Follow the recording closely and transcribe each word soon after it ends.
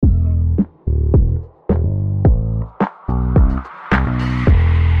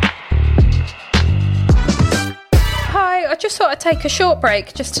take a short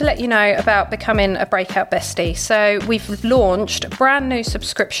break just to let you know about becoming a Breakout Bestie. So we've launched a brand new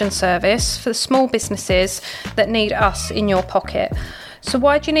subscription service for small businesses that need us in your pocket. So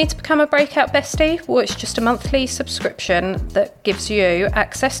why do you need to become a Breakout Bestie? Well, it's just a monthly subscription that gives you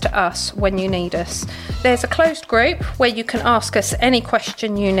access to us when you need us. There's a closed group where you can ask us any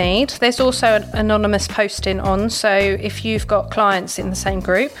question you need. There's also an anonymous posting on, so if you've got clients in the same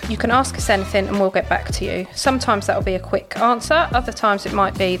group, you can ask us anything and we'll get back to you. Sometimes that'll be a quick answer, other times it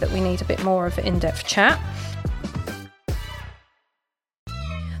might be that we need a bit more of an in-depth chat.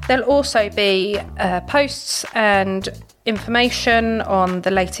 There'll also be posts and information on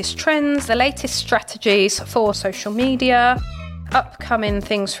the latest trends, the latest strategies for social media, upcoming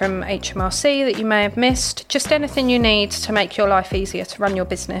things from HMRC that you may have missed, just anything you need to make your life easier to run your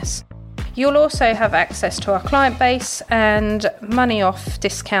business. You'll also have access to our client base and money off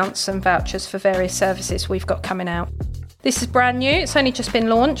discounts and vouchers for various services we've got coming out. This is brand new, it's only just been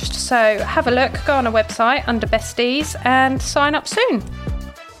launched, so have a look, go on our website under Besties and sign up soon.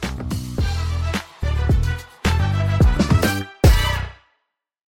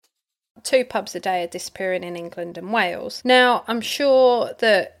 Two pubs a day are disappearing in England and Wales. Now, I'm sure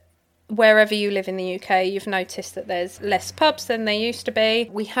that wherever you live in the UK, you've noticed that there's less pubs than there used to be.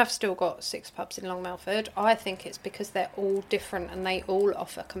 We have still got 6 pubs in Long Melford. I think it's because they're all different and they all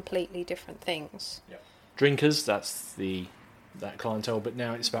offer completely different things. Yep. Drinkers, that's that clientele, but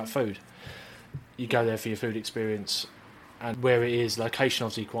now it's about food. You go there for your food experience, and where it is, location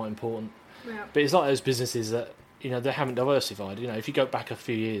obviously quite important. Yeah. But it's like those businesses that, they haven't diversified. If you go back a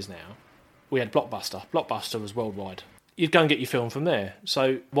few years now, we had Blockbuster. Blockbuster was worldwide. You'd go and get your film from there.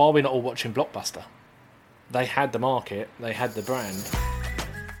 So why are we not all watching Blockbuster? They had the market, they had the brand.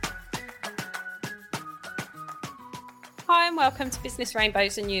 Hi and welcome to Business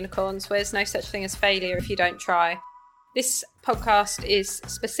Rainbows and Unicorns, where there's no such thing as failure if you don't try. This podcast is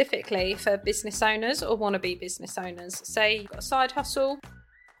specifically for business owners or wannabe business owners. Say you've got a side hustle,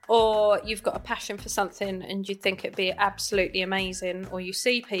 or you've got a passion for something and you think it'd be absolutely amazing, or you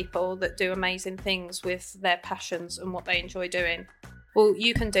see people that do amazing things with their passions and what they enjoy doing. Well,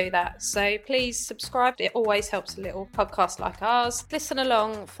 you can do that. So please subscribe. It always helps a little podcast like ours. Listen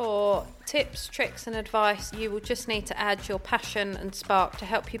along for tips, tricks and advice. You will just need to add your passion and spark to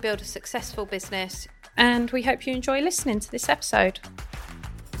help you build a successful business. And we hope you enjoy listening to this episode.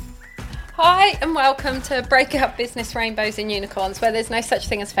 Hi and welcome to Breakout Business Rainbows and Unicorns, where there's no such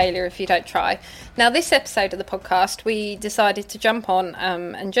thing as failure if you don't try. Now, this episode of the podcast, we decided to jump on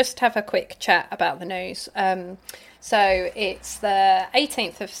and just have a quick chat about the news. So it's the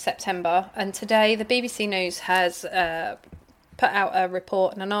 18th of September, and today the BBC News has put out a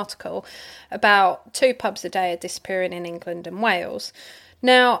report and an article about 2 pubs a day are disappearing in England and Wales.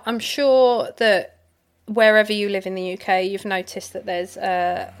 Now, I'm sure that wherever you live in the UK, you've noticed that there's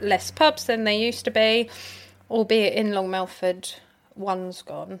less pubs than there used to be, albeit in Long Melford, one's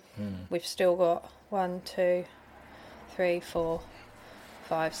gone. We've still got 1, 2, 3, 4,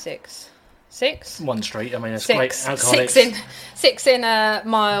 5, 6. 6? One street, it's 6. great alcoholics. 6 in a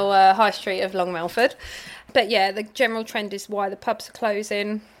mile high street of Long Melford. But yeah, the general trend is why the pubs are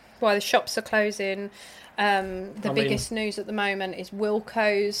closing, why the shops are closing. The biggest news at the moment is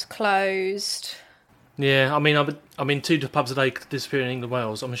Wilko's closed. Yeah, 2 pubs a day disappearing in England and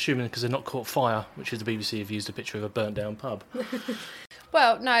Wales. I'm assuming because they're not caught fire, which is the BBC have used a picture of a burnt down pub.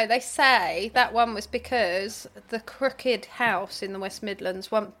 Well, no, they say that one was because the Crooked House in the West Midlands,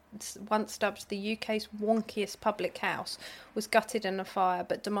 once dubbed the UK's wonkiest public house, was gutted in a fire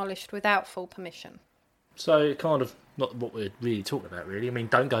but demolished without full permission. So kind of not what we're really talking about, really.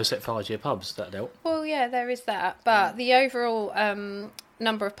 Don't go set fire to your pubs, that'd help. Well, yeah, there is that. But the overall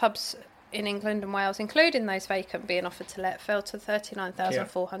number of pubs in England and Wales, including those vacant being offered to let, fell to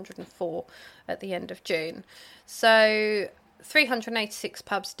 39,404 at the end of June. So 386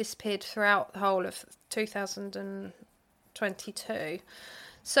 pubs disappeared throughout the whole of 2022.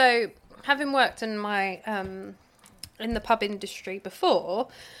 So having worked in in the pub industry before,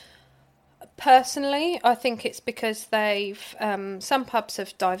 personally, I think it's because they've some pubs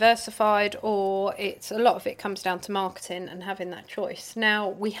have diversified, or a lot of it comes down to marketing and having that choice. Now,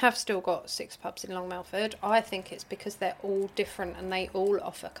 we have still got 6 pubs in Long Melford. I think it's because they're all different and they all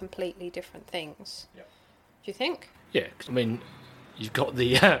offer completely different things. Yep. Do you think? Yeah, you've got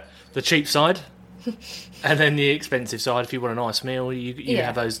the cheap side, and then the expensive side. If you want a nice meal, you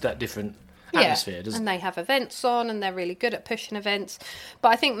have that different atmosphere. And they have events on, and they're really good at pushing events.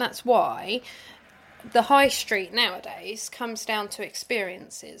 But I think that's why the high street nowadays comes down to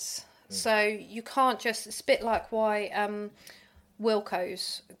experiences. So you can't just... It's a bit like why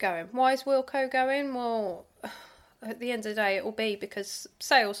Wilko's going. Why is Wilko going? Well, at the end of the day, it will be because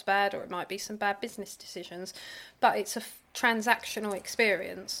sales bad, or it might be some bad business decisions, but it's a transactional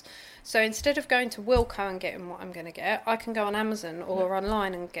experience. So instead of going to Wilko and getting what I'm going to get, I can go on Amazon or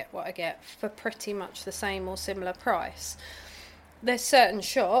online and get what I get for pretty much the same or similar price. There's certain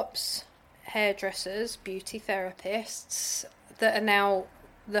shops, hairdressers, beauty therapists, that are now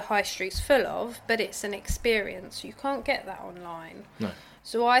the high street's full of, but it's an experience. You can't get that online. No.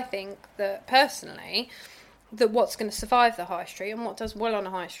 So I think that personally, that what's going to survive the high street and what does well on a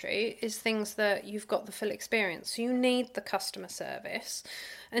high street is things that you've got the full experience. So you need the customer service.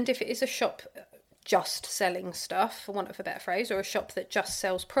 And if it is a shop just selling stuff, for want of a better phrase, or a shop that just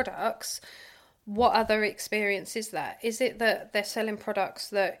sells products, what other experience is that? Is it that they're selling products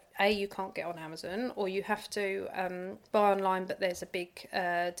that you can't get on Amazon, or you have to buy online but there's a big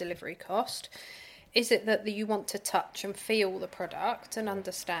delivery cost? Is it that you want to touch and feel the product and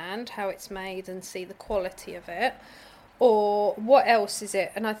understand how it's made and see the quality of it? Or what else is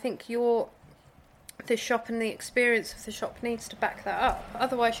it? And I think the shop and the experience of the shop needs to back that up.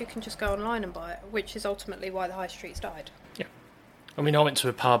 Otherwise you can just go online and buy it, which is ultimately why the high street's died. Yeah. I mean, I went to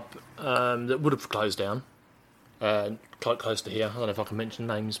a pub that would have closed down, quite close to here. I don't know if I can mention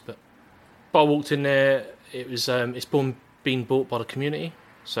names, but I walked in there. It was it's been bought by the community.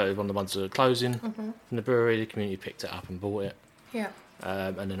 So one of the ones that are closing from the brewery, the community picked it up and bought it. Yeah.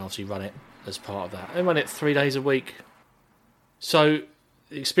 And then obviously run it as part of that. They run it 3 days a week. So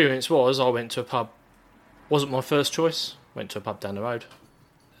the experience was, I went to a pub. Wasn't my first choice. Went to a pub down the road.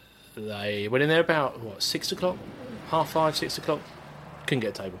 They went in there about, 6 o'clock? 5:30, 6 o'clock. Couldn't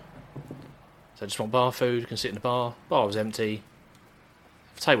get a table. So I just want bar food, can sit in the bar. Bar was empty.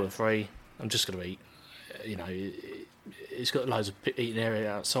 Table was free. I'm just going to eat. You know, it's got loads of eating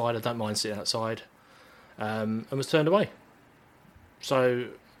area outside. I don't mind sitting outside. And was turned away. So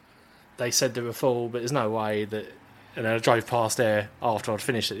they said they were full, but there's no way that... And I drove past there after I'd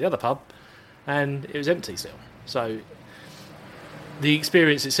finished at the other pub, and it was empty still. So the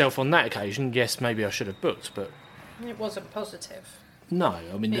experience itself on that occasion, yes, maybe I should have booked, but... It wasn't positive. No,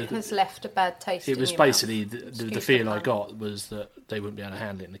 I mean... It has left a bad taste in your mouth. It was basically... The feel I got was that they wouldn't be able to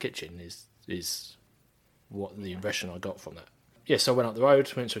handle it in the kitchen, is what the impression I got from that. Yes, I went up the road,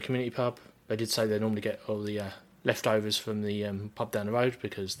 went to a community pub. They did say they normally get all the leftovers from the pub down the road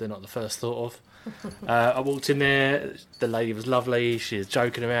because they're not the first thought of. I walked in there, the lady was lovely, she was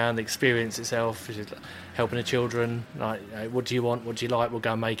joking around, the experience itself, she was helping the children, like, what do you want, what do you like, we'll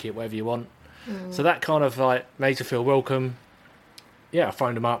go and make it, whatever you want. So that kind of like made her feel welcome. Yeah, I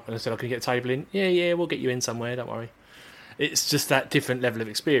phoned them up and I said, I can get a table in. Yeah, we'll get you in somewhere, don't worry. It's just that different level of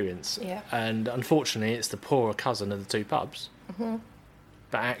experience. Yeah. And unfortunately, it's the poorer cousin of the two pubs. Mm-hmm.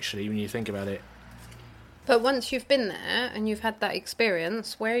 But actually, when you think about it... But once you've been there and you've had that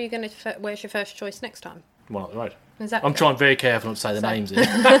experience, where's your first choice next time? One up the road. Exactly. I'm trying very careful not to say the names.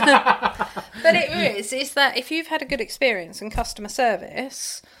 But it is. It's that if you've had a good experience in customer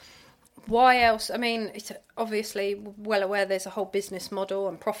service... Why else? I mean, it's obviously well aware there's a whole business model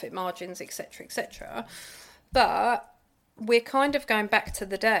and profit margins, etc., etc. But we're kind of going back to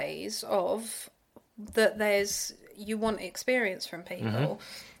the days of that you want experience from people. Mm-hmm.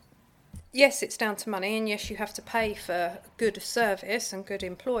 Yes, it's down to money, and yes, you have to pay for good service and good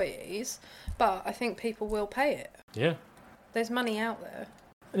employees, but I think people will pay it. Yeah. There's money out there.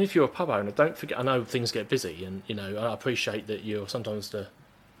 And if you're a pub owner, don't forget, I know things get busy, and, you know, I appreciate that you're sometimes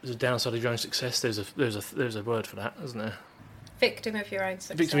there's a downside of your own success. There's a word for that, isn't there? Victim of your own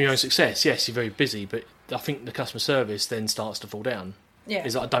success. Victim of your own success. Yes, you're very busy, but I think the customer service then starts to fall down. Yeah.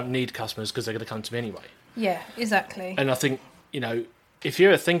 Is that I don't need customers because they're going to come to me anyway. Yeah, exactly. And I think, you know, if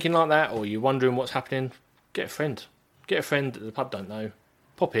you're thinking like that or you're wondering what's happening, get a friend. Get a friend that the pub don't know.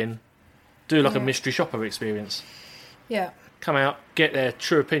 Pop in. Do like a mystery shopper experience. Yeah. Come out, get their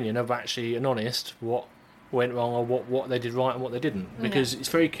true opinion of actually and honest what went wrong or what they did right and what they didn't, because it's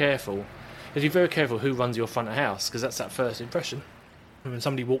very careful. If you're very careful who runs your front of house, because that's that first impression when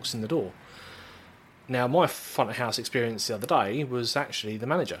somebody walks in the door. Now, my front of house experience the other day was actually the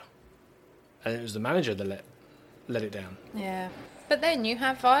manager, and it was the manager that let it down. Yeah, but then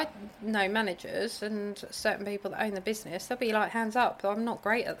I know managers and certain people that own the business. They'll be like, hands up, I'm not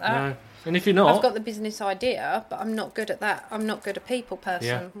great at that. No, and if you're not, I've got the business idea, but I'm not good at that. I'm not good a people person.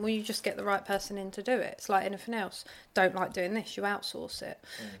 Yeah. Well, you just get the right person in to do it. It's like anything else. Don't like doing this, you outsource it.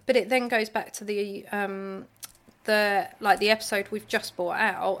 But it then goes back to the episode we've just brought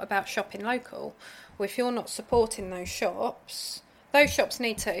out about shopping local. Well, if you're not supporting those shops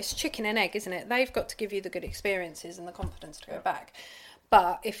need to, it's chicken and egg, isn't it? They've got to give you the good experiences and the confidence to go back.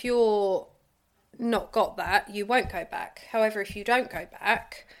 But if you're not got that, you won't go back. However, if you don't go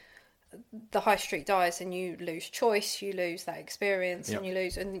back, the high street dies and you lose choice, you lose that experience, Yep.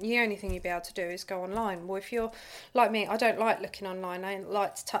 and the only thing you'll be able to do is go online. Well, if you're like me, I don't like looking online. I don't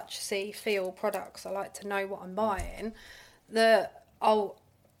like to touch, see, feel products. I like to know what I'm buying.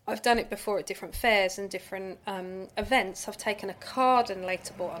 I've done it before at different fairs and different events. I've taken a card and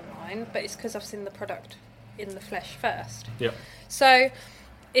later bought online, but it's because I've seen the product in the flesh first. Yeah. So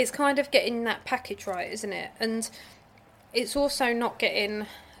it's kind of getting that package right, isn't it? And it's also not getting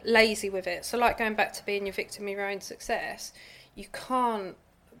lazy with it. So like going back to being your victim of your own success, you can't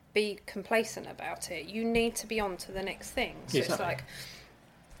be complacent about it. You need to be on to the next thing. So Yes, it's like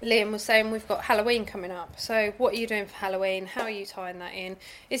Liam was saying, we've got Halloween coming up. So what are you doing for Halloween? How are you tying that in?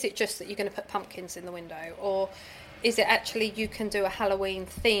 Is it just that you're going to put pumpkins in the window? Or is it actually you can do a Halloween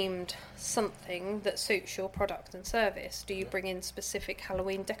themed something that suits your product and service? Do you bring in specific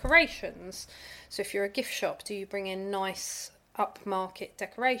Halloween decorations? So if you're a gift shop, do you bring in nice upmarket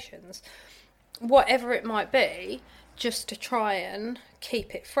decorations? Whatever it might be, just to try and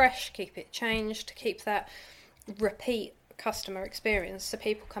keep it fresh, keep it changed, keep that repeat customer experience so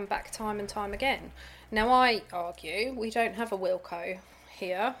people come back time and time again. Now I argue we don't have a Wilko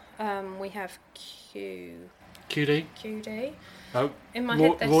here. We have QD. QD. Oh, In my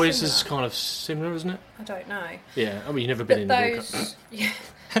head, they're Roy's similar. is kind of similar, isn't it? I don't know. Yeah, I mean, you've never been But in the those, yeah,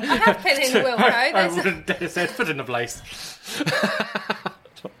 I have been in a Wilko. I There's wouldn't dare say foot in the place.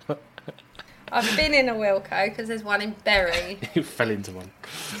 I've been in a Wilko because there's one in Bury. You fell into one.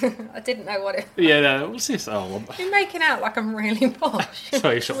 I didn't know what it was. Yeah, no, what's this? Oh, You're making out like I'm really posh.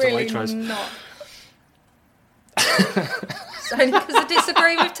 Sorry, shots at really Waitrose. not. It's only because I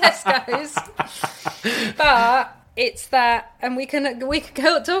disagree with Tesco's. But it's that, and we can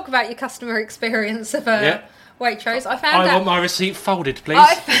go talk about your customer experience of a Waitrose. I want my receipt folded, please.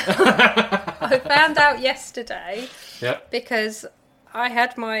 I found out yesterday Yeah. because I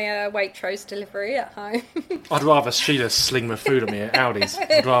had my Waitrose delivery at home. I'd rather Sheila sling my food at me at Aldi's.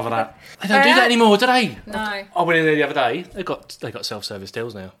 I'd rather that. They don't do that anymore, do they? No. I went in there the other day. They got self-service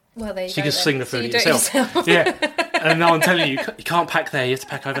deals now. Well, there you So go. you can sling the So food you at do it yourself. Yeah. And now I'm telling you, you can't pack there. You have to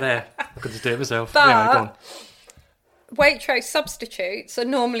pack over there. I could just do it myself. But yeah, go on. Waitrose substitutes are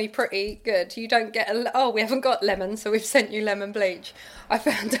normally pretty good. You don't get we haven't got lemon, so we've sent you lemon bleach. I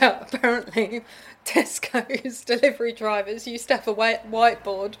found out apparently Tesco's delivery drivers used to have a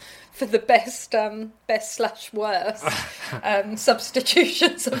whiteboard for the best / worst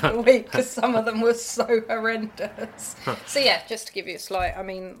substitutions of the week because some of them were so horrendous. So yeah, just to give you a slight, I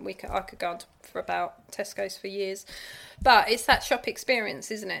mean, I could go on for about Tesco's for years, but it's that shop experience,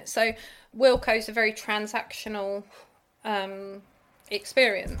 isn't it? So Wilko's a very transactional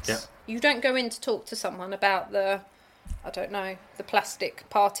experience. Yeah. You don't go in to talk to someone about the plastic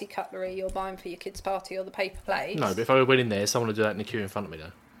party cutlery you're buying for your kids' party or the paper plates. No, but if I went in there, someone would do that in the queue in front of me,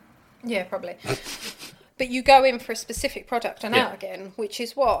 though. Yeah, probably. But you go in for a specific product and out again, which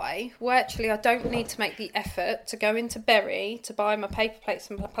is why, I don't need to make the effort to go into Bury to buy my paper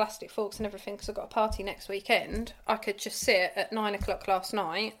plates and plastic forks and everything because I've got a party next weekend. I could just sit at 9 o'clock last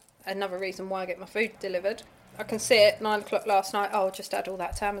night, another reason why I get my food delivered. I can sit at 9 o'clock last night, I'll just add all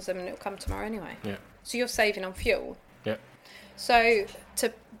that to Amazon and it'll come tomorrow anyway. Yeah. So you're saving on fuel. Yeah. So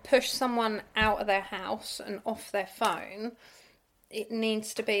to push someone out of their house and off their phone, it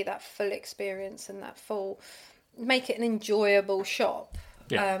needs to be that full experience and that full, make it an enjoyable shop.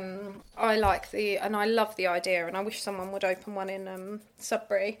 Yeah. I love the idea, and I wish someone would open one in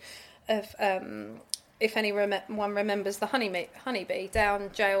Sudbury of if anyone remembers the Honeybee down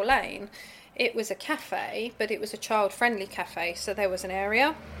Jail Lane. It was a cafe, but it was a child-friendly cafe, so there was an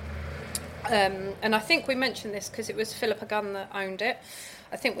area. And I think we mentioned this because it was Philippa Gunn that owned it.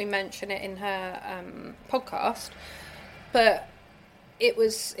 I think we mentioned it in her podcast. But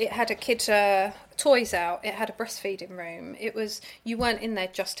it had a kid toys out. It had a breastfeeding room. You weren't in there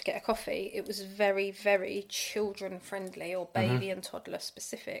just to get a coffee. It was very, very children friendly or baby and toddler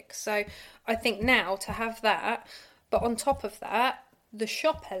specific. So I think now to have that, but on top of that, the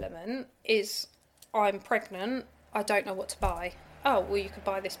shop element is I'm pregnant. I don't know what to buy. Oh, well, you could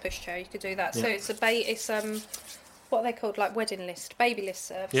buy this pushchair. You could do that. Yeah. So it's what are they called, like wedding list, baby list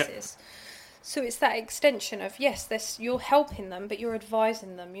services. Yep. So it's that extension of, yes, you're helping them, but you're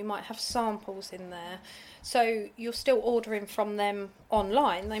advising them. You might have samples in there. So you're still ordering from them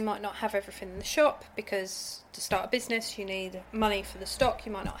online. They might not have everything in the shop because to start a business, you need money for the stock.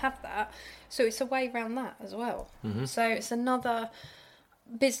 You might not have that. So it's a way around that as well. Mm-hmm. So it's another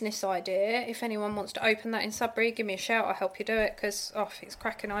business idea. If anyone wants to open that in Sudbury, give me a shout. I'll help you do it because it's a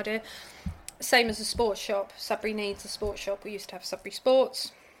cracking idea. Same as a sports shop. Sudbury needs a sports shop. We used to have Sudbury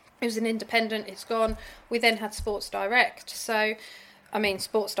Sports. It was an independent, it's gone. We then had Sports Direct. So I mean,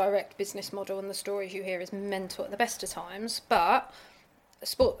 Sports Direct business model and the stories you hear is mental at the best of times, but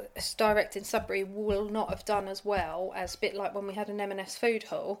Sports Direct in Sudbury will not have done as well as a bit like when we had an M&S food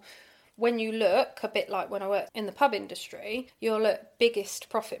hall. When you look, a bit like when I worked in the pub industry, you'll look biggest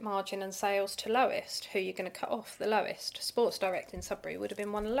profit margin and sales to lowest. Who you're going to cut off the lowest? Sports Direct in Sudbury would have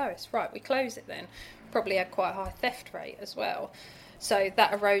been one of the lowest. Right, we close it then. Probably had quite a high theft rate as well. So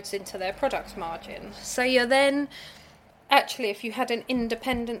that erodes into their product margin. So you're then... Actually, if you had an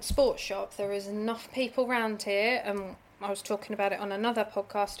independent sports shop, there is enough people around here, and I was talking about it on another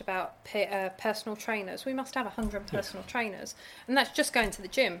podcast about personal trainers. We must have 100 personal trainers, and that's just going to the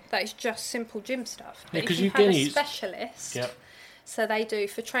gym. That is just simple gym stuff. But if you have a specialist, so they do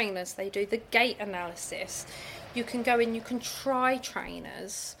for trainers, they do the gait analysis. You can go in, you can try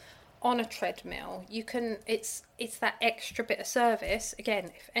trainers on a treadmill. You can. It's that extra bit of service.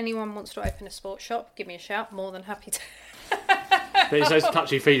 Again, if anyone wants to open a sports shop, give me a shout. More than happy to. But it's those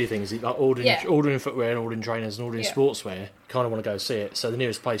touchy-feely things, like ordering footwear and ordering trainers and ordering sportswear. You kind of want to go see it. So the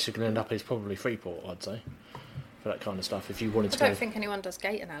nearest place you can end up is probably Freeport, I'd say, for that kind of stuff. If you wanted to, I don't think anyone does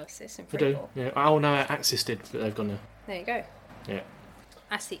gait analysis in Freeport. They do. Yeah. Oh no, Axis did, but they've gone now. There you go. Yeah.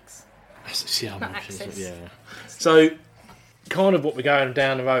 Asics. Yeah. Not Axis. Yeah. So, kind of what we're going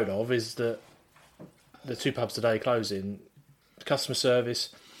down the road of is that the two pubs today closing, customer service.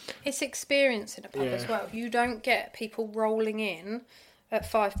 It's experience in a pub as well. You don't get people rolling in at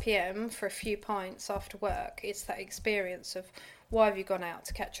 5 p.m. for a few pints after work. It's that experience of why have you gone out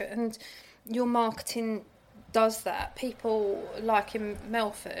to catch it? And your marketing does that. People, like in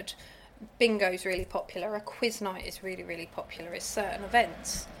Melford, bingo's really popular. A quiz night is really, really popular. It's certain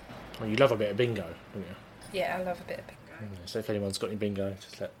events. Well, you love a bit of bingo, don't you? Yeah, I love a bit of bingo. So if anyone's got any bingo,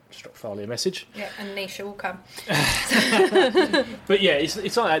 just drop Farley a message. Yeah, and Nisha will come. But yeah, it's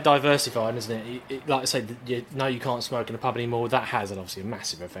like that diversifying, isn't it? Like I said, you can't smoke in a pub anymore. That has obviously a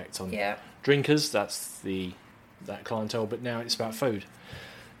massive effect on drinkers. That's that clientele. But now it's about food.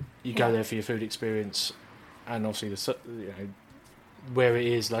 You go there for your food experience, and obviously where it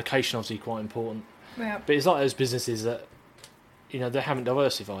is, location obviously quite important. Yeah. But it's like those businesses that they haven't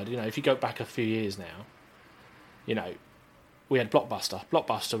diversified. If you go back a few years now, we had Blockbuster.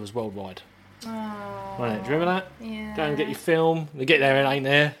 Blockbuster was worldwide. Oh. Wasn't it? Do you remember that? Yeah. Go and get your film. You get there and it ain't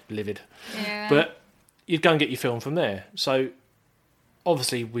there. Livid. Yeah. But you'd go and get your film from there. So,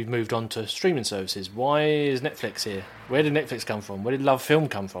 obviously, we've moved on to streaming services. Why is Netflix here? Where did Netflix come from? Where did Love Film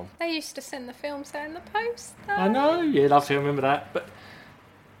come from? They used to send the films out in the post, though. I know. Yeah, Love Film, remember that. But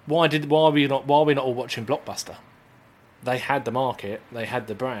why are we not all watching Blockbuster? They had the market. They had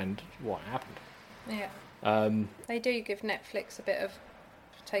the brand. What happened? Yeah. They do give Netflix a bit of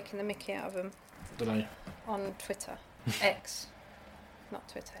taking the mickey out of them. Do they? On Twitter. X. Not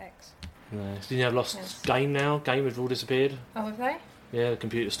Twitter, X. No. So you have lost Game now? Game have all disappeared. Oh, have they? Yeah, the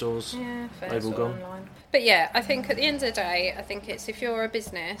computer stores. Yeah, fair. They've all gone. Online. But yeah, I think at the end of the day, I think it's if you're a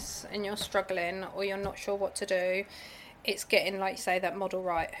business and you're struggling or you're not sure what to do, it's getting, like you say, that model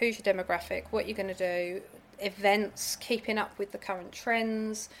right. Who's your demographic? What you're going to do? Events, keeping up with the current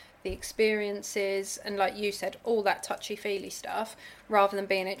trends, the experiences, and like you said, all that touchy-feely stuff, rather than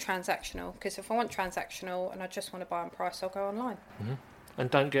being it transactional. Because if I want transactional and I just want to buy on price, I'll go online. Mm-hmm. And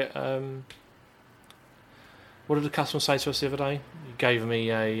don't get... what did the customer say to us the other day? You gave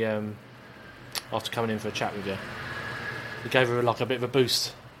me after coming in for a chat with you, you gave her like a bit of a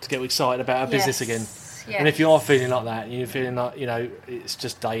boost to get excited about our business again. Yes. And if you are feeling like that, you're feeling like, it's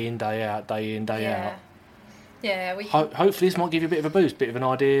just day in, day out, day in, day out. Yeah, hopefully this might give you a bit of a boost, bit of an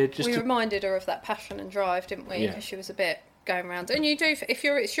idea. We reminded her of that passion and drive, didn't we? Because she was a bit going around. And you do,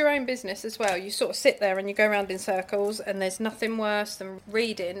 it's your own business as well. You sort of sit there and you go around in circles, and there's nothing worse than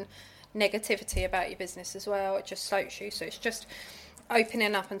reading negativity about your business as well. It just floats you. So it's just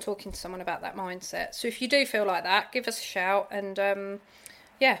opening up and talking to someone about that mindset. So if you do feel like that, give us a shout, and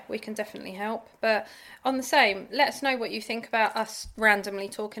we can definitely help. But on the same, let us know what you think about us randomly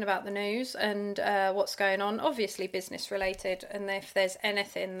talking about the news and what's going on. Obviously business related, and if there's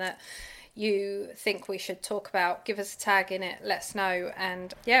anything that you think we should talk about, give us a tag in it, let us know,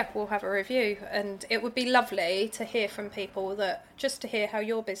 and we'll have a review. And it would be lovely to hear from people, that just to hear how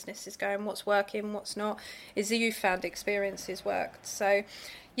your business is going, what's working, what's not, is you found experiences worked. So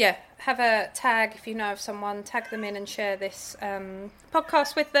have a tag. If you know of someone, tag them in and share this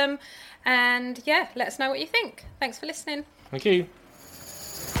podcast with them, and let us know what you think. Thanks for listening. Thank you.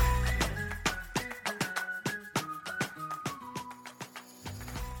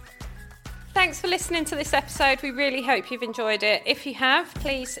 Thanks for listening to this episode. We really hope you've enjoyed it. If you have,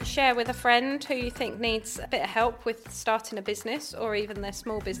 please share with a friend who you think needs a bit of help with starting a business, or even their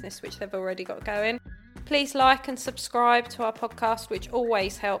small business which they've already got going. Please like and subscribe to our podcast, which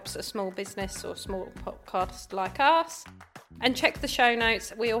always helps a small business or small podcast like us. And check the show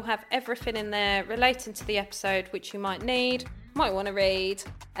notes. We all have everything in there relating to the episode which you might need, might want to read,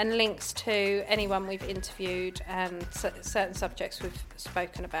 and links to anyone we've interviewed and certain subjects we've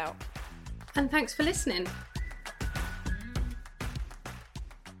spoken about. And thanks for listening.